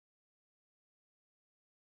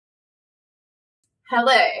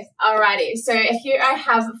Hello. Alrighty. So here I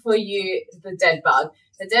have for you the dead bug.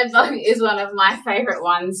 The dead bug is one of my favorite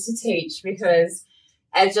ones to teach because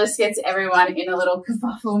it just gets everyone in a little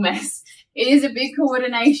kerfuffle mess. It is a big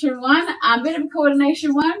coordination one, a bit of a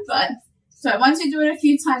coordination one, but so once you do it a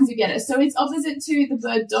few times, you get it. So it's opposite to the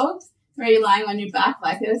bird dog, where you're lying on your back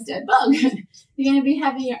like a dead bug. You're going to be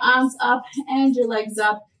having your arms up and your legs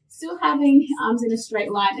up, still having your arms in a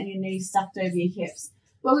straight line and your knees stacked over your hips.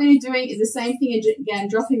 What we're going to be doing is the same thing again,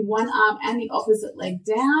 dropping one arm and the opposite leg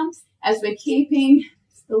down as we're keeping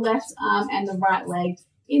the left arm and the right leg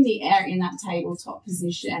in the air in that tabletop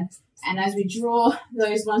position. And as we draw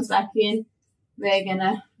those ones back in, we're going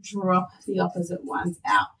to drop the opposite ones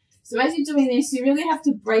out. So as you're doing this, you really have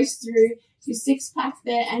to brace through your six pack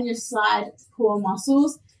there and your side core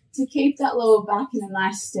muscles to keep that lower back in a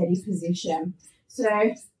nice steady position. So,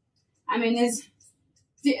 I mean,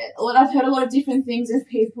 I've heard a lot of different things of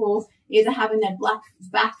people either having their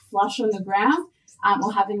back flush on the ground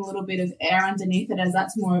or having a little bit of air underneath it, as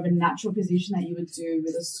that's more of a natural position that you would do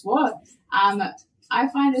with a squat. I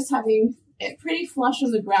find just having it pretty flush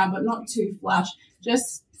on the ground, but not too flush,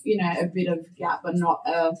 just, you know, a bit of gap, but not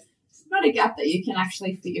a gap that you can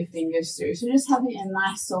actually fit your fingers through. So just having a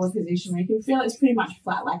nice solid position where you can feel it's pretty much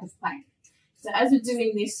flat like a plank. So as we're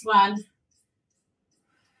doing this one,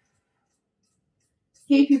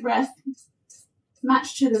 keep your breath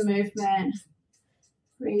matched to the movement.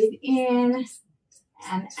 Breathe in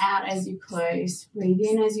and out as you close. Breathe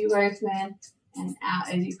in as you open and out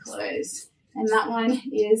as you close. And that one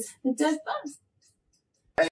is the dead bug.